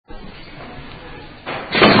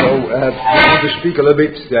I want to speak a little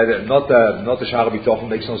bit, not the Shara B'tochen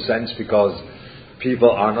makes no sense because people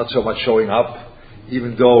are not so much showing up,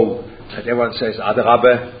 even though that everyone says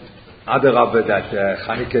Adarabbe, that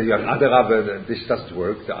Chanukah, you have Adarabbe, this doesn't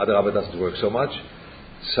work, the Adarabbe doesn't work so much.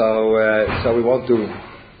 So we want to,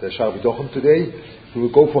 the Shara B'tochen today, we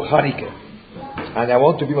will go for Chanukah. And I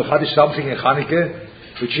want to be mechadish something in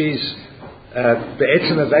Chanukah, which is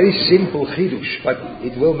be'etzem a very simple chidush, but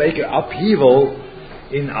it will make an upheaval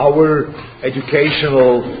in our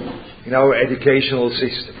educational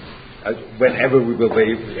system. Whenever we will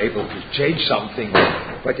be able to change something,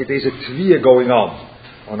 but it is a tviyah going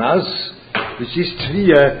on us, which is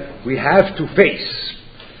tviyah we have to face.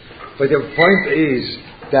 But the point is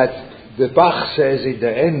that the Bach says in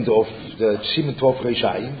the end of the Siman Tov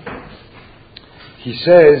Reishayim, he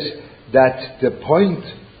says that the point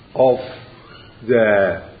of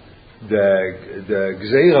the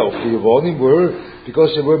Gzeira of the Yevonim were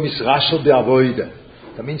because they were misrashel be'avoida.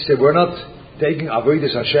 That means they were not taking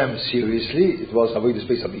Avodas Hashem seriously. It was Avodas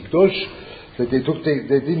Beis HaMikdash. That they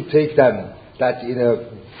didn't take that in a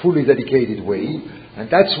fully dedicated way, and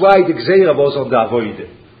that's why the Gzeira was on the Avoida.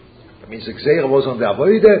 That means the Gzeira was on the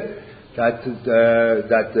Avoida that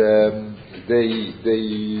they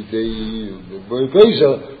were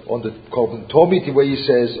Gzeira on the Korban Tomit, the way he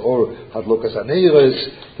says, or Hadlokas Aneires.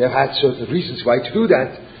 They had certain reasons why to do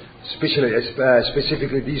that,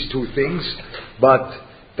 specifically these two things, but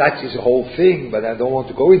that is a whole thing, but I don't want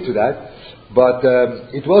to go into that. But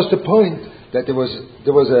it was the point that there was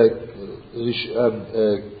a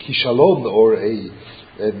kishalon, or a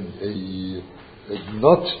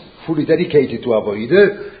not fully dedicated to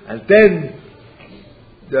Avodah, and then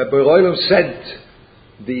the Beroilom sent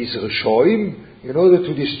these Rishoim in order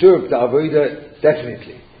to disturb the Avodah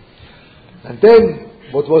definitely. And then,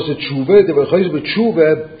 what was the tshuva? The Beroilom tshuva,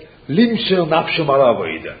 limsher nafshem al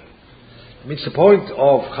Avodah. Means the point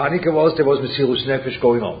of Chanukah was there was Mesirus Nefesh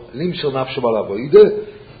going on. Limsher nafshem al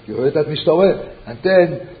Avodah, you heard that Mistore? And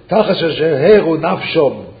then, tachas heru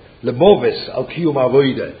nafshom lemoves al kiyum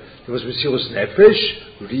Avodah. There was Mesirus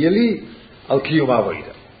Nefesh, really, al kiyum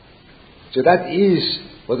Avodah. So that is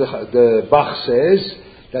what the Bach says,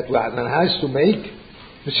 that one has to make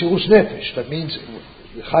Mesirus Nefesh. That means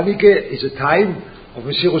Chanukah is a time of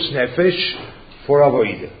Mesirus Nefesh for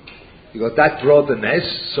Avodah. You got that broadness,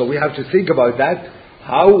 so we have to think about that.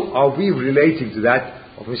 How are we relating to that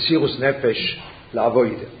of Mesirus Nefesh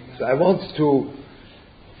la'Avodah? So I want to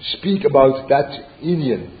speak about that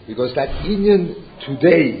inyan, because that inyan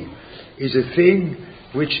today is a thing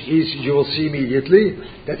which is, you will see immediately,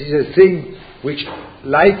 that is a thing which,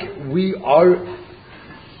 like we are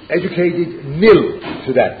educated nil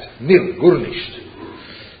to that, nil, gurnisht.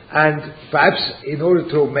 And perhaps in order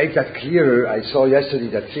to make that clearer, I saw yesterday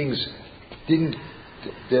that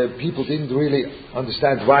the people didn't really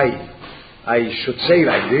understand why I should say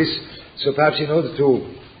like this. So perhaps in order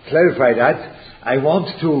to clarify that, I want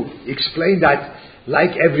to explain that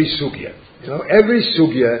like every sugya. Every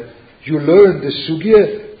sugya, you learn the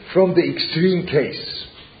sugya from the extreme case.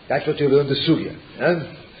 That's what you learn the sugya.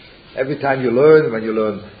 Every time you learn, when you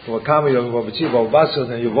learn from a kama, you learn from a tziva, from vasas,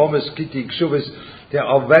 and you vomis, kiti, kshuvas, there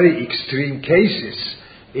are very extreme cases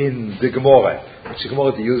in the Gemara, which the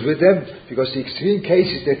Gemara deals with them, because the extreme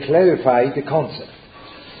cases, they clarify the concept.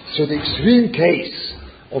 So the extreme case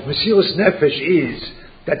of Mesirus Nefesh is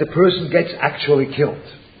that the person gets actually killed.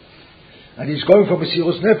 And he's going for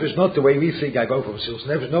Mesirus Nefesh, not the way we think, I go for Mesirus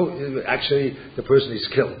Nefesh. No, actually, the person is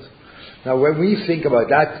killed. Now, when we think about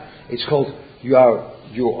that, it's called, you are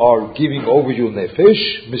giving over your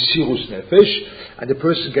Nefesh, Mesirus Nefesh, and the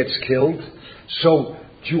person gets killed. So,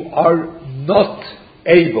 you are not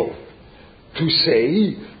able to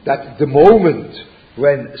say that the moment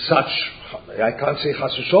when such, I can't say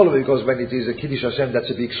chas v'sholom because when it is a Kiddush Hashem that's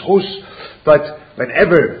a big schus, but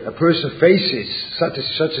whenever a person faces such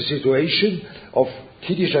a situation of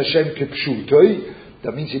Kiddush Hashem kepshutoi,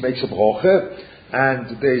 that means he makes a broche,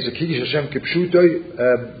 and there is a Kiddush Hashem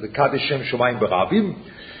kepshutoi, the Kaddish Shem Shomayim Barabim,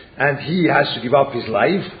 and he has to give up his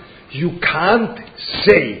life. You can't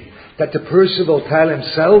say that the person will tell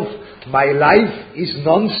himself, my life is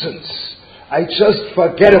nonsense, I just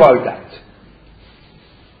forget about that.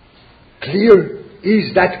 Clear?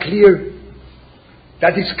 Is that clear?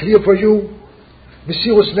 That is clear for you?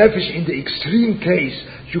 Mesirus Nefesh, in the extreme case,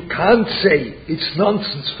 you can't say, it's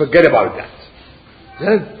nonsense, forget about that.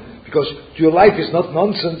 Yeah? Because your life is not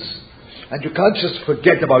nonsense, and you can't just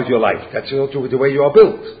forget about your life. That's not the way you are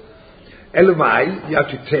built. Elamai, you have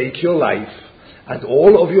to take your life and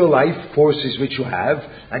all of your life forces which you have,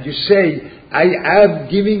 and you say, I am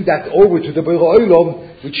giving that over to the Borei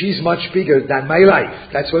Olam, which is much bigger than my life.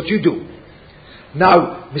 That's what you do.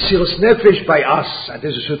 Now, Mesiras Nefesh by us, and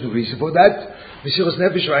there's a certain reason for that, Mesiras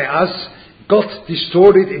Nefesh by us got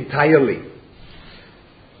distorted entirely.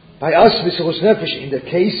 By us, Mesiras Nefesh, in the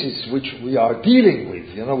cases which we are dealing with,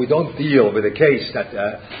 we don't deal with a case that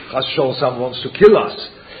someone wants to kill us.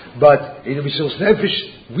 But in the Mesiras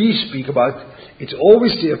Nefesh we speak about, it's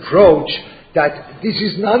always the approach that this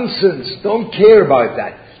is nonsense, don't care about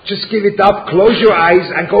that. Just give it up, close your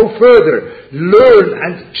eyes and go further. Learn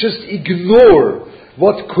and just ignore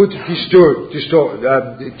what could disturb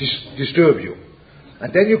you.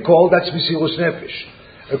 And then you call that's Mesiras Nefesh.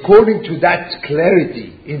 According to that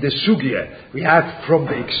clarity in the Sugya we have from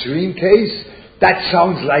the extreme case, that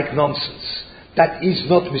sounds like nonsense. That is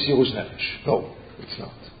not Mesiras Nefesh. No, it's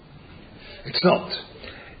not. It's not.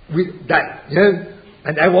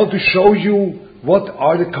 And I want to show you what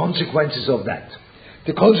are the consequences of that.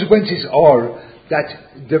 The consequences are that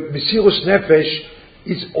the Mesiras Nefesh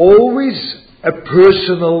is always a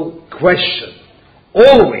personal question.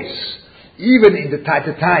 Always. Even in the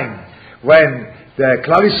time when the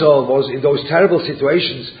Klal Yisrael was in those terrible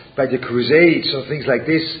situations by the Crusades or things like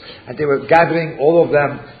this, and they were gathering all of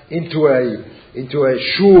them into a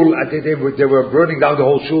shul, and they were burning down the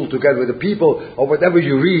whole shul together with the people, or whatever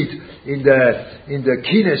you read in the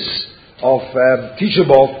Kines of Tisha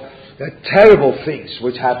B'Av, the terrible things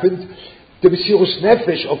which happened. The Mesiras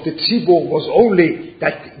Nefesh of the Tzibur was only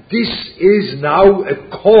that this is now a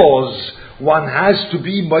cause one has to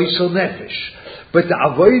be Moser Nefesh. But the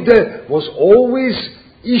Avodah was always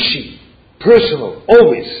ishi, personal,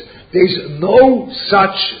 always. There is no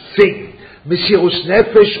such thing, Mesiras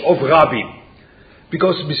Nefesh of Rabbim.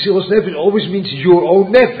 Because Mesiras Nefesh always means your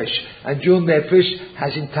own Nefesh, and your Nefesh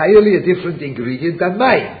has entirely a different ingredient than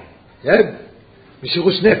mine. Yeah?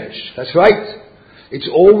 Mesiras Nefesh, that's right. It's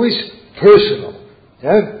always personal.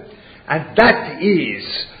 Yeah? And that is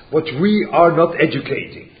what we are not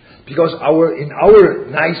educating. Because in our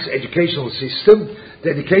nice educational system,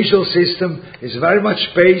 the educational system is very much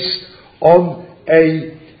based on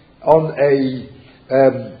a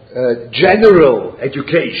general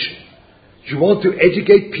education. You want to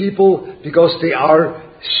educate people because they are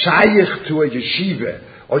shaykh to a yeshiva,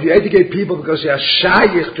 or you educate people because they are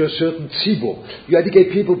shaykh to a certain tzibur. You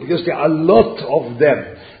educate people because there are a lot of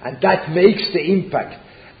them, and that makes the impact.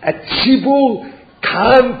 A tzibur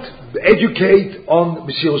can't educate on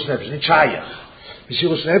Mesiras Nefesh, in Shayach.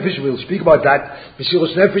 Mesiras Nefesh, we'll speak about that.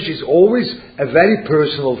 Mesiras Nefesh is always a very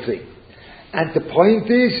personal thing. And the point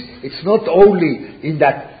is, it's not only in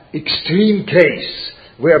that extreme case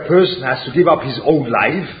where a person has to give up his own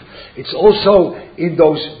life, it's also in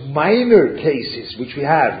those minor cases which we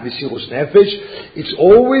have, Mesiras Nefesh, it's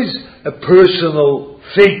always a personal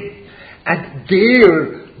thing. And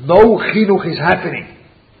there, no chinuch is happening.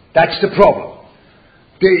 That's the problem.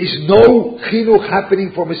 There is no chinuch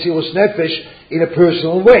happening for Mesiras Nefesh in a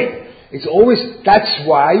personal way. It's always, that's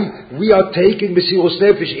why we are taking Mesiras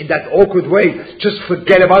Nefesh in that awkward way. Just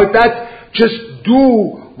forget about that. Just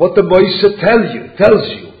do what the Moishe tells you.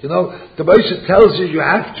 The Moishe tells you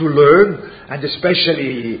have to learn, and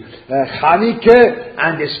especially Chanukah,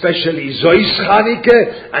 and especially Zois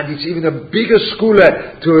Chanukah, and it's even a bigger school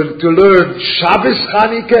to learn Shabbos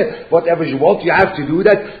Chanukah, whatever you want, you have to do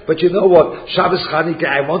that. But you know what? Shabbos Chanukah,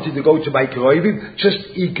 I want you to go to my Kroivim, just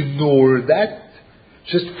ignore that.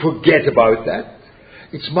 Just forget about that.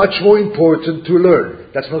 It's much more important to learn.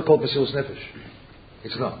 That's not called Mesiras Nefesh.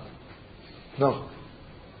 It's not. No,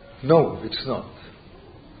 it's not.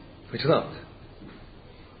 It's not.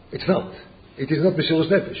 It's not. It is not Mesiras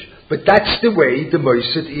Nefesh. But that's the way the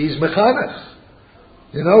Moised is Mechanech.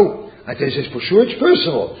 And they say, for sure it's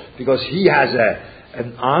personal. Because he has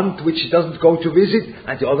an aunt which he doesn't go to visit,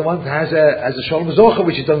 and the other one has a Shalom Zocha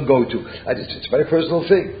which he doesn't go to. And it's a very personal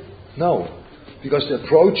thing. No. Because the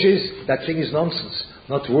approach is, that thing is nonsense,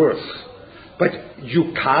 not worth. But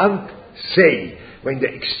you can't say, when the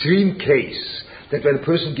extreme case, that when a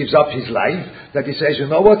person gives up his life, that he says, you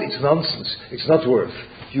know what, it's nonsense, it's not worth.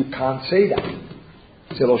 You can't say that.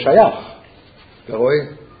 It's lo shayach.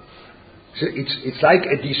 It's like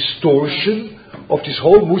a distortion of this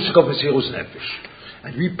whole musik of Mesiras Nefesh.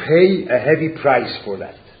 And we pay a heavy price for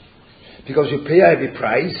that. Because we pay a heavy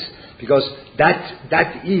price, because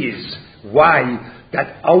that is why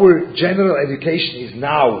that our general education is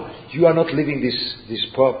now, you are not living this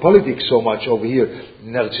politics so much over here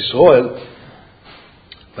in Eretz Yisrael,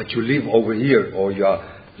 but you live over here, or you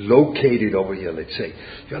are located over here, let's say.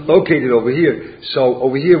 You are located over here. So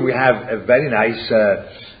over here we have a very nice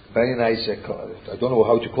very nice, I don't know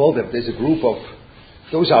how to call them, there's a group of,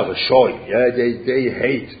 those are the shoy, they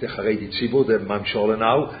hate the Haredi Tzibur, the Mamshola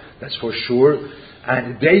now, that's for sure,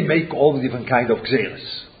 and they make all the different kind of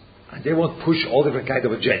gzeres, and they want to push all different kind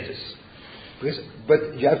of agendas.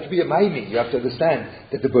 But you have to be a miming, you have to understand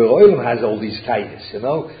that the Beroilim has all these tainas,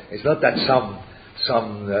 it's not that some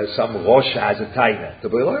Rosh has a taina, the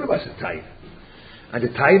Beroilim has a taina. And the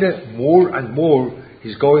taina, more and more,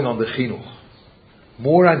 is going on the chinuch.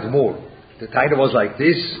 More and more. The taina was like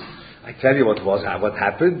this. I tell you what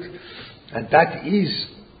happened, and that is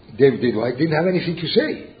they didn't have anything to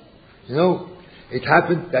say. It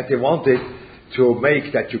happened that they wanted to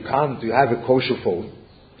make that you have a kosher phone,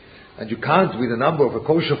 and you can't with the number of a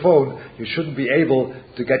kosher phone. You shouldn't be able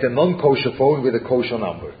to get a non-kosher phone with a kosher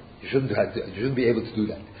number. You shouldn't be able to do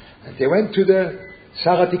that. And they went to the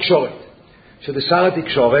Sarah Tikshoret. So the Sarah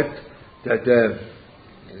Tikshoret, that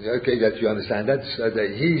you understand that,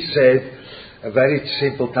 he said a very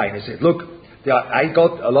simple time. He said, look, I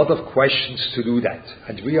got a lot of questions to do that.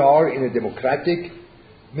 And we are in a democratic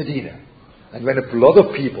Medina. And when a lot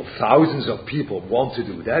of people, thousands of people want to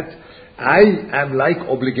do that, I am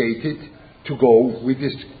obligated to go with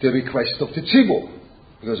the request of the Tzibur.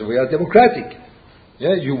 Because we are democratic.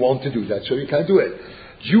 Yeah, you want to do that, so you can do it.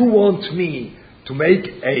 You want me to make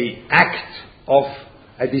a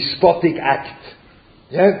despotic act,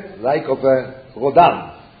 like of a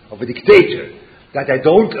Rodan, of a dictator, that I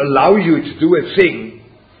don't allow you to do a thing,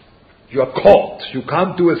 you are caught. You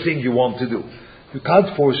can't do a thing you want to do. You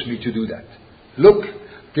can't force me to do that. Look,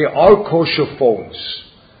 there are kosher phones.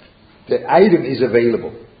 The item is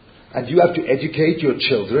available. And you have to educate your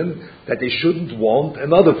children that they shouldn't want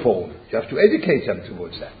another phone. You have to educate them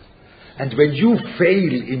towards that. And when you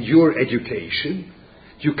fail in your education,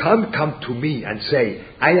 you can't come to me and say,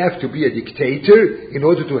 I have to be a dictator in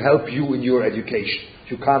order to help you in your education.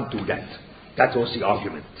 You can't do that. That was the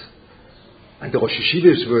argument. And the Rosh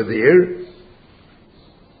Yeshivas were there.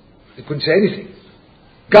 They couldn't say anything.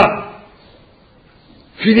 Gone.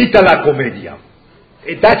 Finita la commedia.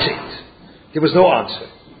 That's it. There was no answer.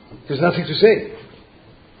 There was nothing to say.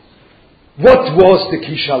 What was the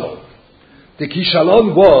Kishalon? The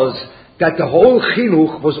Kishalon was that the whole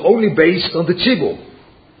chinuch was only based on the tzibur.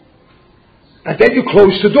 And then you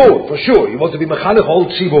close the door, for sure. You want to be mechanech whole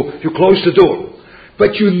tzibur, you close the door.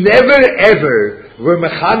 But you never ever were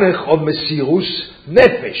mechanech on mesirus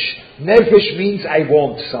nefesh. Nefesh means I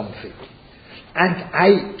want something. And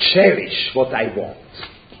I cherish what I want.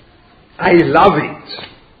 I love it.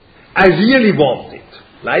 I really want it.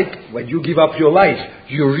 Like when you give up your life,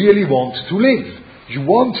 you really want to live. You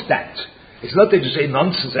want that. It's not that you say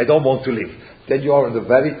nonsense, I don't want to live. Then you are in a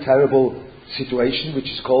very terrible situation, which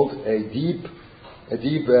is called a deep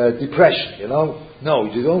depression. No,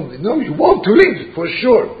 you don't. No, you want to live for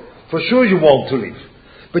sure. For sure, you want to live.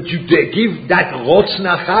 But you give that rotz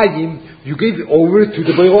nachayim, you give over to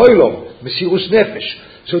the Beroilom, Mesirus Nefesh.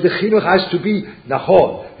 So the chinuch has to be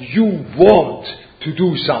nachon. You want to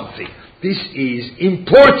do something. This is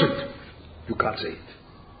important. You can't say it.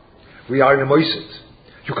 We are in a moiset.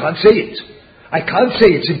 You can't say it. I can't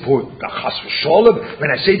say it's important.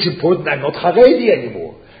 When I say it's important, I'm not Haredi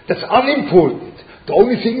anymore. That's unimportant. The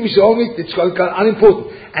only thing is it's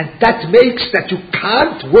unimportant. And that makes that you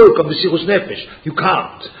can't work on the Sirus Nefesh. You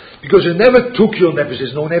can't. Because you never took your Nefesh.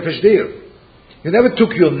 There's no Nefesh there. You never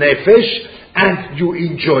took your Nefesh and you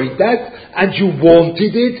enjoyed that and you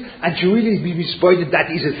wanted it and you really disappointed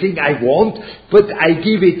that is a thing I want, but I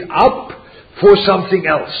give it up for something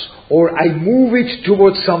else. Or I move it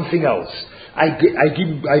towards something else. I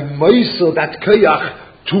meisel that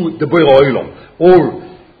koyach to the Beroilom, or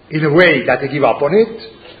in a way that I give up on it,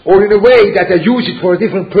 or in a way that I use it for a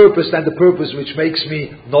different purpose than the purpose which makes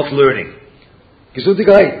me not learning.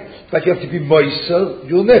 But you have to be meisel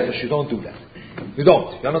your nefesh. You don't do that. You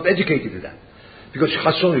don't. You are not educated in that. Because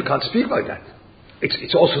Chasson, you can't speak like that.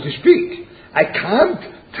 It's also to speak. I can't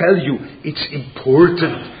tell you it's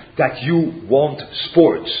important that you want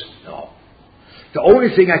sports. No. The only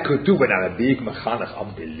thing I could do when I'm a big mechanech,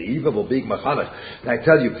 unbelievable big mechanech, and I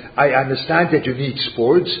tell you, I understand that you need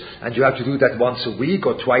sports, and you have to do that once a week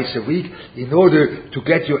or twice a week in order to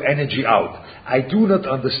get your energy out. I do not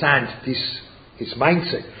understand his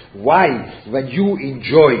mindset. Why, when you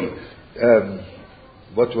enjoy,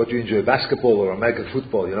 what you enjoy, basketball or American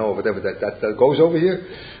football, or whatever that goes over here,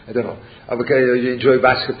 I don't know. Okay, you enjoy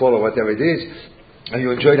basketball or whatever it is, and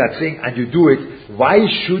you enjoy that thing, and you do it, why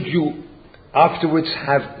should you afterwards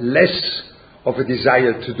have less of a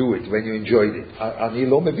desire to do it when you enjoyed it? Ani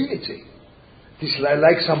lo mebin it. This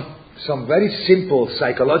like some some very simple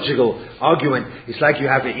psychological argument. It's like you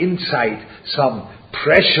have inside some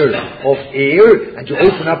pressure of air, and you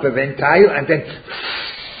open up a ventile, and then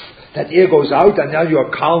that air goes out, and now you are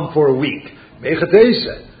calm for a week.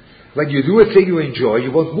 When you do a thing you enjoy,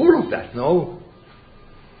 you want more of that, no?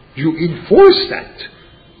 You enforce that.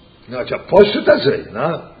 No, it's a poshut azeh,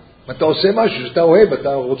 no? That's the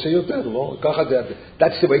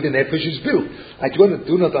way the nefesh is built. I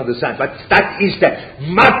do not understand, but that is the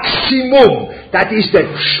maximum, that is the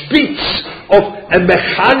spitz of a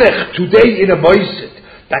mechanech today in a moiset.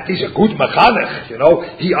 That is a good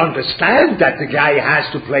mechanech, He understands that the guy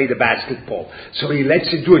has to play the basketball, so he lets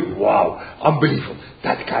him do it. Wow, unbelievable.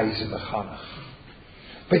 That guy is a mechanech.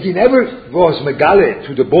 But he never was megale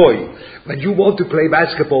to the boy. When you want to play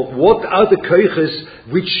basketball, what are the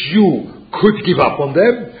koiches which you could give up on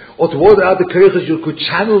them? Or what are the koiches you could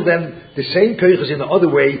channel them, the same koiches in the other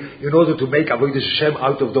way, in order to make Avodas Hashem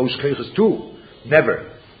out of those koiches too?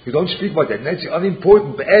 Never. You don't speak about that. That's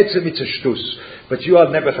unimportant. It's a shtus. But you are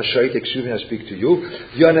never chashoite. Excuse me, I speak to you.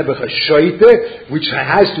 You are never chashoite, which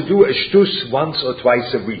has to do a shtus once or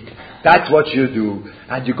twice a week. That's what you do.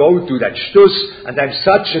 And you go to that shtus, and I'm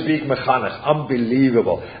such a big mechanech.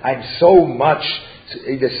 Unbelievable. I'm so much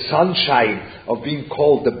in the sunshine of being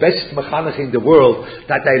called the best mechanech in the world,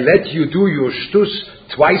 that I let you do your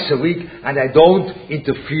shtus twice a week, and I don't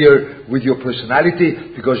interfere with your personality,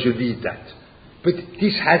 because you need that. But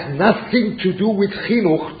this has nothing to do with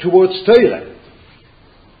chinuch towards Torah.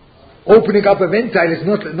 Opening up a ventile is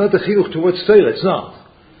not a chinuch towards Torah. It's not.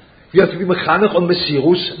 You have to be mechanech on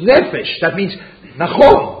mesirus nefesh. That means,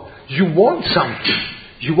 nachon, you want something.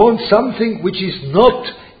 You want something which is not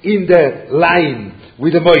in the line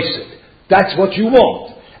with the moiset. That's what you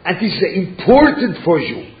want. And this is important for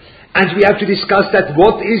you. And we have to discuss that.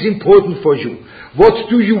 What is important for you? What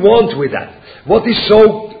do you want with that? What is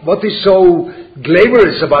so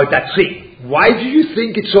glamorous about that thing? Why do you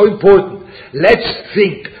think it's so important? Let's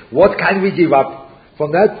think, what can we give up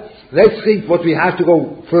from that? Let's think what we have to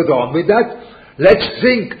go further on with that. Let's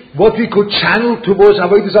think what we could channel towards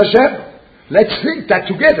Avodas Hashem. Let's think that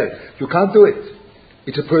together. You can't do it.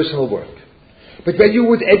 It's a personal work. But when you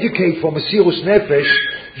would educate for Mesirus Nefesh,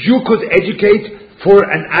 you could educate for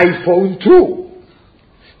an iPhone too.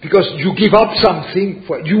 Because you give up something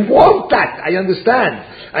you want that, I understand.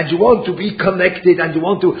 And you want to be connected, and you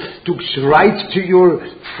want to write to your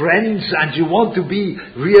friends, and you want to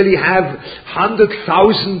really have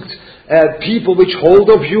 100,000 people which hold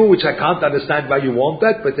of you, which I can't understand why you want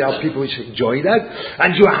that, but there are people which enjoy that.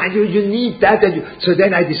 And you need that. So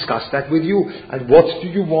then I discuss that with you. And what do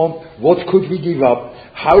you want? What could we give up?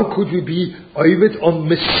 How could we be oivet on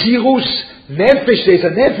Mesirus Nefesh? There's a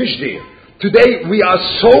Nefesh there. Today we are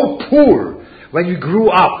so poor when we grew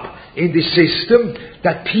up in the system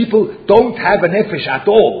that people don't have a nefesh at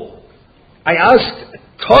all. I asked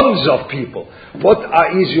tons of people, what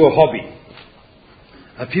is your hobby?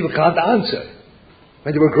 And people can't answer.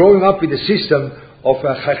 When they were growing up in the system of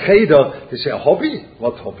a cheder, they say, a hobby?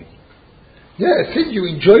 What hobby? Yeah, a thing you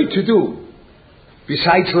enjoy to do.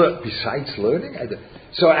 Besides learning?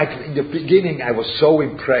 So in the beginning I was so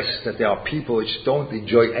impressed that there are people which don't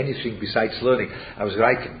enjoy anything besides learning. I was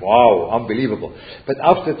like, wow, unbelievable. But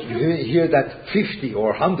after you hear that 50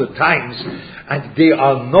 or 100 times, and there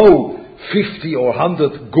are no 50 or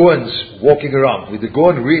 100 goans walking around. The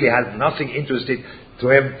goan really has nothing interested to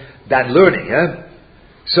him than learning.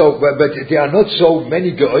 So, but there are not so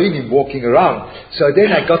many goanim walking around. So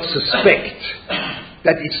then I got suspect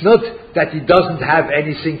that it's not that he doesn't have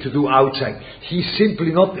anything to do outside. He's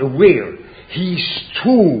simply not aware. He's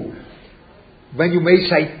too, when you may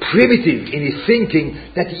say, primitive in his thinking,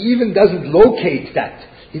 that he even doesn't locate that.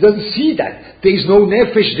 He doesn't see that. There is no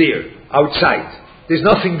nefesh there outside. There's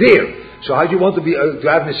nothing there. So how do you want to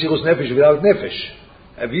have Mesirus Nefesh without nefesh?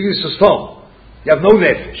 You have no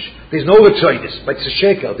nefesh. There's no retzoides, but it's a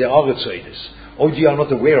shekel. There are retzoides. Oh, you are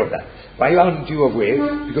not aware of that. Why aren't you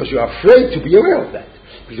aware? Because you are afraid to be aware of that.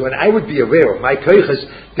 Because when I would be aware of my koiches,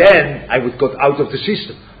 then I would get out of the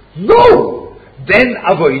system. No! Then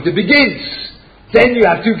avodah begins. Then you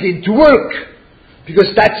have to begin to work.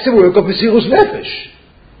 Because that's the work of Mesirus Nefesh.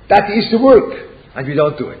 That is the work. And we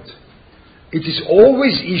don't do it. It is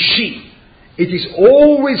always ishi. It is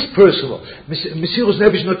always personal. Mesirus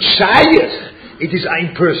Nefesh is not shayach. It is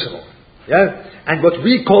impersonal. Yeah? And what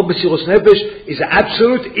we call Mesirus Nefesh is an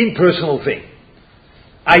absolute impersonal thing.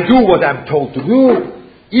 I do what I'm told to do,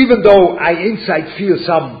 even though I inside feel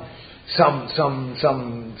some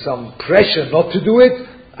pressure not to do it.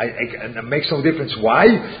 And it makes no difference why,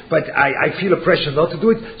 but I feel a pressure not to do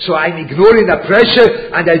it, so I'm ignoring that pressure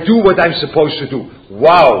and I do what I'm supposed to do.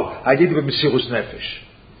 Wow, I did it with Mesirus Nefesh.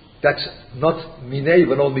 That's not Minei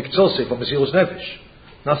V'Non Miktzosei for Mesirus Nefesh.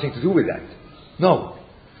 Nothing to do with that. No.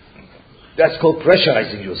 That's called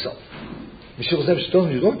pressurizing yourself. Mesirus Nefesh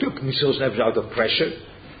telling you don't do Mesirus Nefesh out of pressure.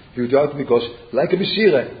 You do it because, like a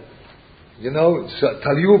Mesirah,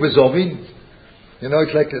 Taliu V'Zovin,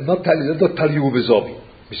 it's like, not Taliu V'Zovin.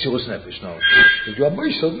 Mesirus Nefesh, no. You are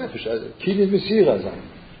Mesirus Nefesh, Kinin Mesirah.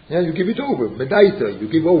 You give it over, Medaita, you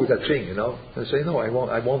give over that thing, and say, no, I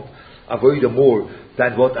won't avoid more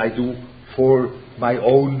than what I do for my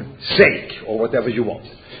own sake, or whatever you want.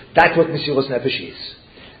 That's what Mesirus Nefesh is.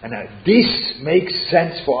 And this makes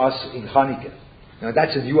sense for us in Chanukah. Now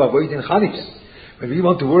that's a new avoid in Chanukah. When we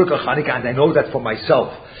want to work on Chanukah, and I know that for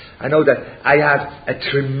myself, I know that I have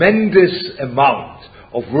a tremendous amount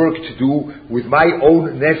of work to do with my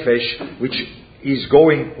own nefesh, which is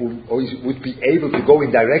going, or would be able to go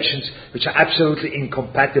in directions which are absolutely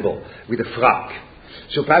incompatible with the frak.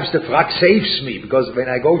 So perhaps the frak saves me, because when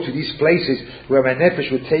I go to these places where my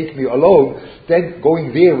nefesh would take me alone, then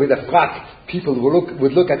going there with a frak, people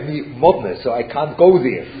would look at me modernist, so I can't go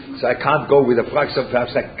there. So I can't go with a frak, so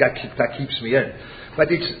perhaps that keeps me in.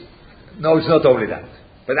 But it's not only that.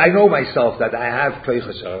 But I know myself that I have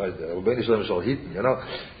koiches,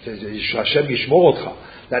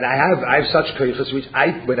 that I have such koiches which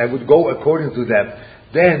when I would go according to them,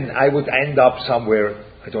 then I would end up somewhere,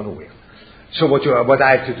 I don't know where. So what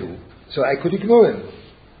I have to do, so I could ignore him.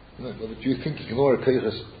 Do you think ignore a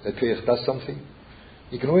koich does something?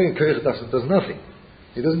 Ignoring a koich does nothing.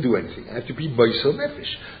 It doesn't do anything. I have to be Meisel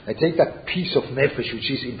Nefesh. I take that piece of Nefesh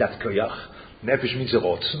which is in that koich. Nefesh means a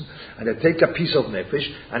rotzen, and I take a piece of Nefesh,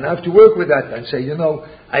 and I have to work with that and say,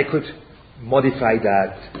 I could modify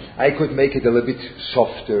that, I could make it a little bit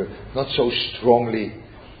softer, not so strongly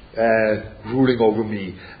ruling over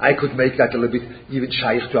me. I could make that a little bit even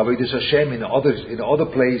shaykh to Avodas Hashem in other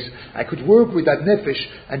place. I could work with that Nefesh,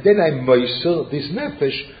 and then I meiser this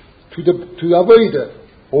Nefesh to the Avodah.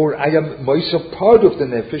 Or I am meiser part of the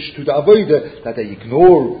Nefesh to the Avodah that I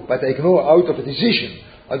ignore, but I ignore out of a decision.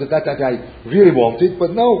 Out of that I really wanted,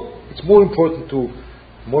 but now it's more important to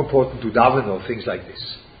daven or things like this.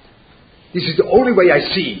 This is the only way I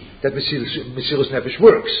see that Mesirus Nefesh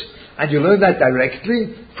works, and you learn that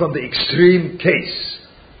directly from the extreme case.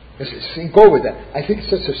 Let's go with that. I think it's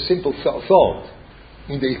such a simple thought.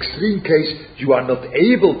 In the extreme case, you are not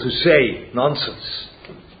able to say nonsense.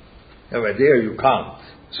 And right there you can't.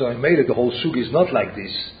 So I made it. The whole sugi is not like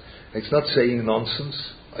this. It's not saying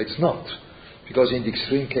nonsense. It's not. Because in the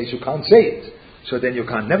extreme case you can't say it. So then you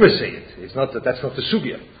can never say it. That's not the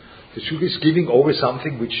sugya. The sugya is giving over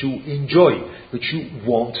something which you enjoy, which you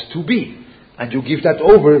want to be. And you give that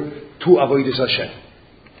over to Avodas Hashem.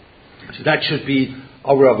 So that should be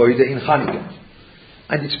our Avodah in Chanukah.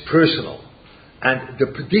 And it's personal. And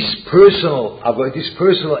this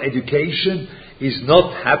personal education is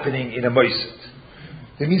not happening in a moiset.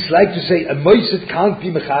 It means like to say a moiset can't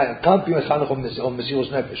be mechanech on Mesirus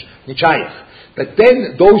Nefesh, nichayach. But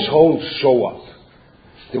then those holes show up,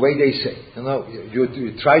 the way they say.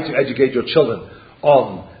 You try to educate your children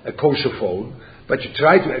on a kosher phone, but you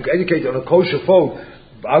try to educate on a kosher phone.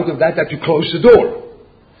 Out of that you close the door.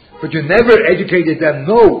 But you never educated them.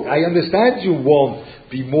 No, I understand you want to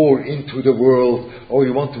be more into the world, or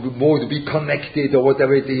you want to be more to be connected, or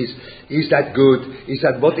whatever it is. Is that good?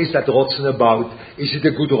 What is that rotzen about? Is it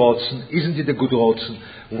a good rotzen? Isn't it a good rotzen?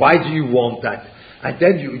 Why do you want that? And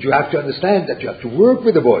then you have to understand that you have to work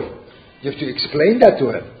with the boy. You have to explain that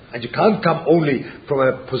to him. And you can't come only from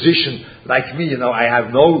a position like me, I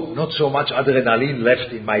have not so much adrenaline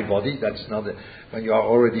left in my body. That's not when you are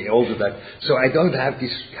already older. So I don't have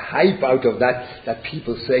this hype out of that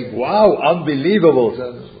people say, wow, unbelievable.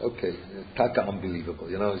 Okay, taka unbelievable,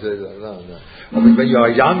 No. But when you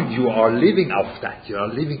are young, you are living off that. You are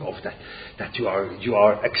living off that. That you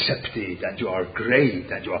are accepted, and you are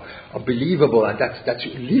great, and you are unbelievable, and that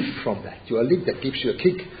you live from that. You are live that gives you a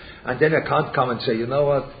kick. And then I can't come and say, you know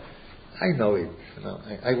what? I know it.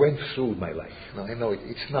 I went through my life. I know it.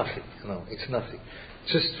 It's nothing. It's nothing.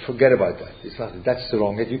 Just forget about that. It's nothing. That's the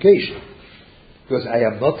wrong education. Because I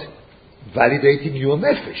am not validating your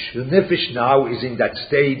nefesh. Your nefesh now is in that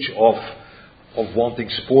stage of wanting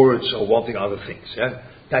sports or wanting other things. Yeah?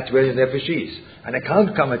 That's where your nefesh is. And I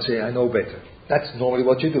can't come and say, I know better. That's normally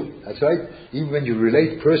what you do. That's right. Even when you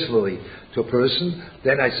relate personally to a person,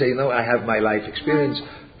 then I say, I have my life experience.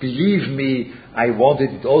 Believe me, I wanted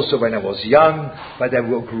it also when I was young, but I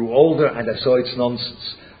grew older and I saw it's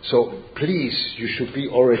nonsense. So please, you should be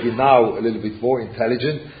already now a little bit more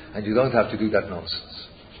intelligent, and you don't have to do that nonsense.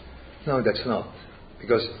 No, that's not.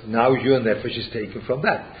 Because now your nefesh is taken from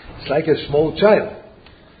that. It's like a small child.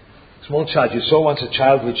 Small child. You saw once a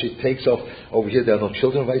child which it takes off. Over here there are no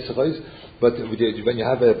children, but when you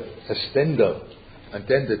have a stender, and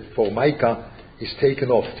then the formica is taken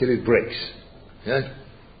off till it breaks. Yeah?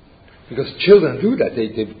 Because children do that.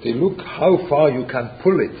 They look how far you can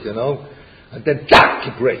pull it, and then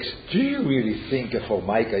it breaks. Do you really think a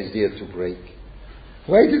formica is there to break?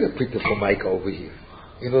 Why did I put the formica over here?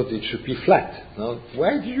 It should be flat. No?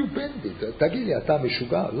 Why do you bend it?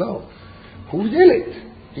 No. Who yell it?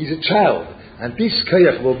 He's a child. And this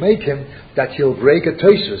koyach will make him that he'll break a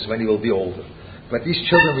toisus when he will be older. But these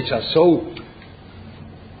children which are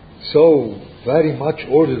so very much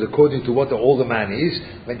ordered according to what the older man is,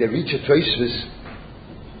 when they reach a toisus,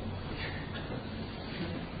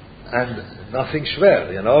 and nothing schwer,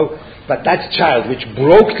 but that child which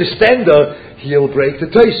broke the stender, he'll break the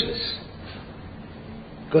toisus.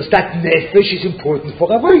 Because that nefesh is important for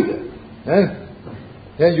avodah.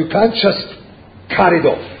 You can't just cut it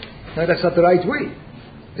off. No, that's not the right way.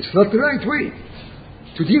 It's not the right way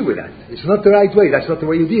to deal with that. It's not the right way. That's not the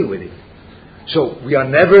way you deal with it. So we are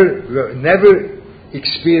never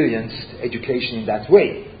experienced education in that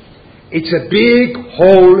way. It's a big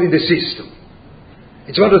hole in the system.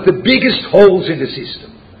 It's one of the biggest holes in the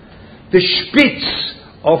system. The spitz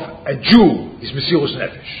of a Jew is Mesirus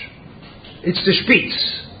Nefesh. It's the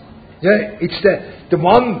spitz. Yeah, it's the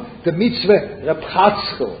one, the mitzvah Reb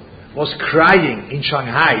Chatzkel was crying in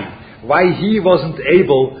Shanghai why he wasn't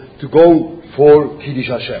able to go for Kiddush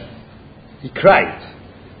Hashem. He cried.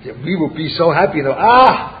 We would be so happy,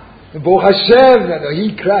 Baruch Hashem,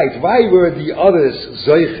 he cried. Why were the others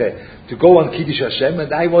Zoiche to go on Kiddush Hashem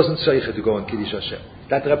and I wasn't Zoiche to go on Kiddush Hashem?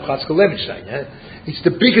 That Reb Chatzkel Levenstein. It's the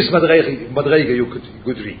biggest madrega you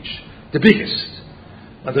could reach. The biggest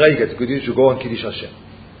madrega to go on Kiddush Hashem.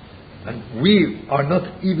 And we are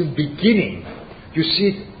not even beginning. You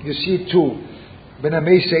see it too. When I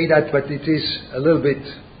may say that, but it is a little bit,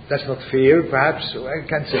 that's not fair, perhaps, so I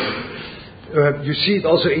can't say it. You see it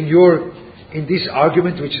also in this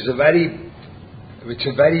argument, which is a very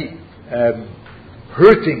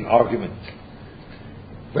hurting argument.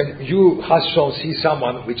 When you, Hashem, see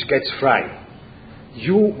someone which gets fried,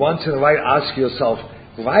 you once in a while ask yourself,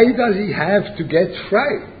 why does he have to get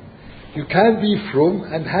fried? You can be frum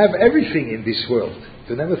and have everything in this world.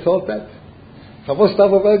 You never thought that? What's the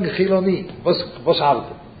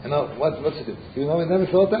difference? You never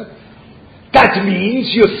thought that? That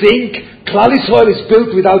means you think Klal Yisrael is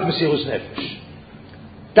built without Mesirus Nefesh.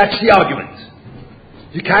 That's the argument.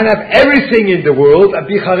 You can have everything in the world and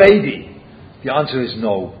be Haredi. The answer is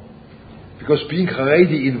no. Because being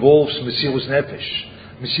Haredi involves Mesirus Nefesh.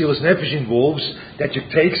 Mesirus Nefesh involves that you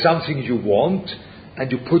take something you want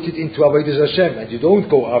and you put it into Avodas Hashem and you don't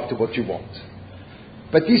go after what you want.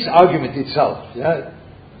 But this argument itself,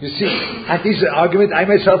 you see, and this argument, I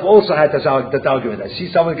myself also had that argument. I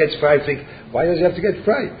see someone gets fried, think, why does he have to get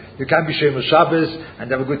fried? You can be Shemer Shabbos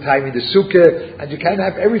and have a good time in the Sukkah, and you can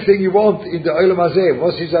have everything you want in the Olam Hazeh.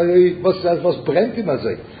 What's brennt him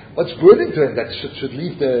Hazeh? What's burning to him? That should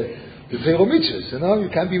leave the Torah mitzvahs. You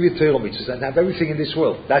can be with Torah mitzvahs and have everything in this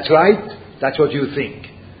world. That's right. That's what you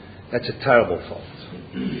think. That's a terrible fault.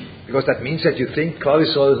 Because that means that you think Klal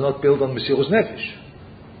Yisrael is not built on Mesirus Nefesh.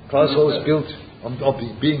 Klal Yisrael is built on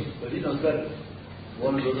being. But he does better.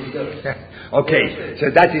 One doesn't better. Okay, so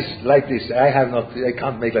that is like this. I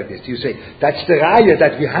can't make like this. You say that's the raya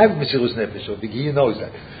that we have Mesirus Nefesh. So he knows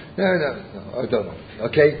that. No, I don't know.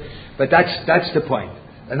 Okay, but that's the point.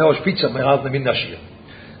 And now Spitzer Merad Namin Nashir.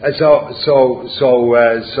 And so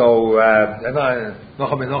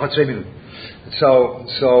noch 2 minutes.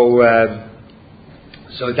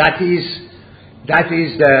 So that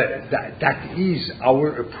is our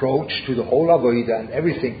approach to the whole avodah and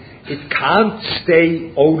everything. It can't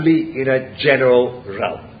stay only in a general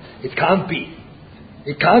realm. It can't be.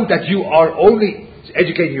 It can't that you are only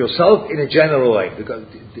educating yourself in a general way, because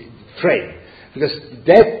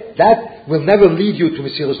that will never lead you to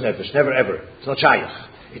Mesirus Nefesh. Never ever. It's not shayach.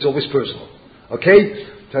 It's always personal. Okay?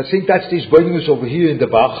 So I think that's this bonus over here in the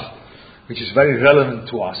Bach, which is very relevant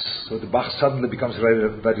to us. So the Bach suddenly becomes very,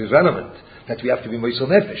 very relevant. That we have to be Moisel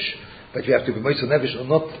Nefesh. But we have to be Moisel Nefesh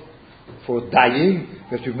not for dying.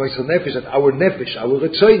 We have to be Moisel Nefesh that our Nefesh, our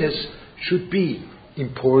Retzoines should be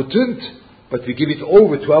important, but we give it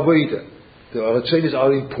over to Avodah. The Retzoines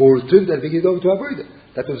are important and we give it over to Avodah.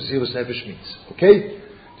 That's what Mesirus Nefesh means. Okay?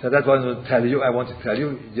 So that's what I want to tell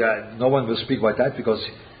you. No one will speak about that because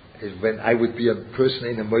when I would be a person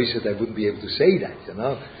in a moised, I wouldn't be able to say that, you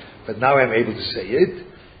know. But now I'm able to say it,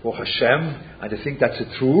 Baruch Hashem, and I think that's the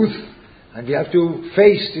truth. And we have to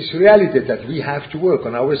face this reality that we have to work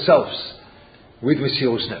on ourselves with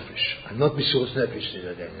Mesiros Nefesh. And not Mesiros Nefesh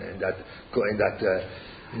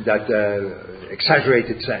in that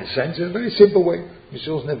exaggerated sense, in a very simple way.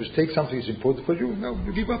 Mesiros Nefesh, take something that's important for you, no,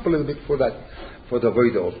 you give up a little bit for that, for the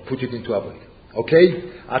avodah, or put it into avodah.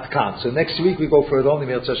 Okay? At Khan. So next week we go further on in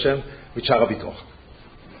Mirz Hashem with Shara B'toch.